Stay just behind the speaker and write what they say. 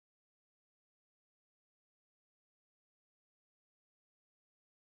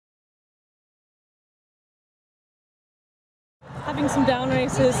Having some down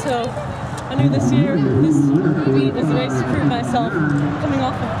races, so I knew this year, this meet was a race to prove myself. Coming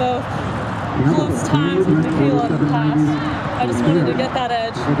off of both close times with Michaela in the past, I just wanted to get that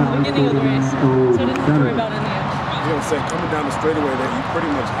edge in the beginning of the race, so I didn't have to worry about it in the end. I was going to say, coming down the straightaway that you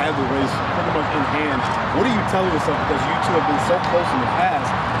pretty much had the race pretty much in hand. What are you telling yourself? Because you two have been so close in the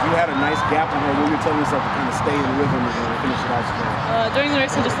past. You had a nice gap on her. What are you telling yourself to kind of stay in rhythm and finish it out strong? During the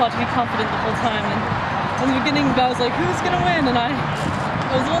race, I just thought to be confident the whole time. And in the beginning, I was like, who's going to win? And I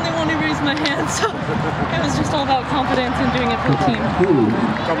was the only one who raised my hand. So it was just all about confidence and doing it for the team.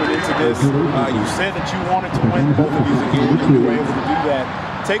 Coming into this, you said that you wanted to win both of these again, and you were able to do that.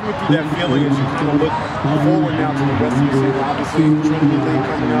 Take me through that feeling as you kind of look forward now to the rest of your season. Obviously, Trinity thing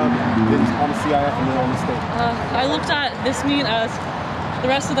coming up, then on the CIF and then on the state. I looked at this meet as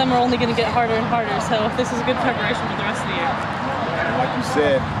the rest of them are only going to get harder and harder, so this is a good preparation for the rest of the year. Like you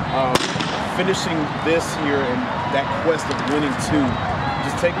said, finishing this here and that quest of winning two,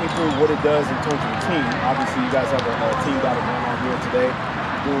 just take me through what it does in terms of the team. Obviously, you guys have a team battle going on here today,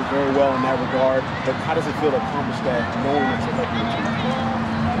 doing very well in that regard, but how does it feel to accomplish that, knowing that you're helping the team?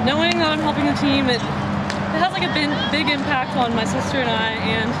 Knowing that I'm helping the team, it has like a big impact on my sister and I,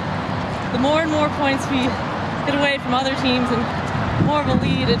 and the more and more points we get away from other teams and more of a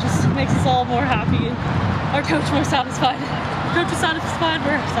lead, it just makes us all more happy and our coach more satisfied. Coach is satisfied,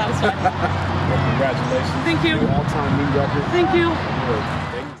 we're satisfied. Well, congratulations. Thank you. All-time meet record. Thank you. Good.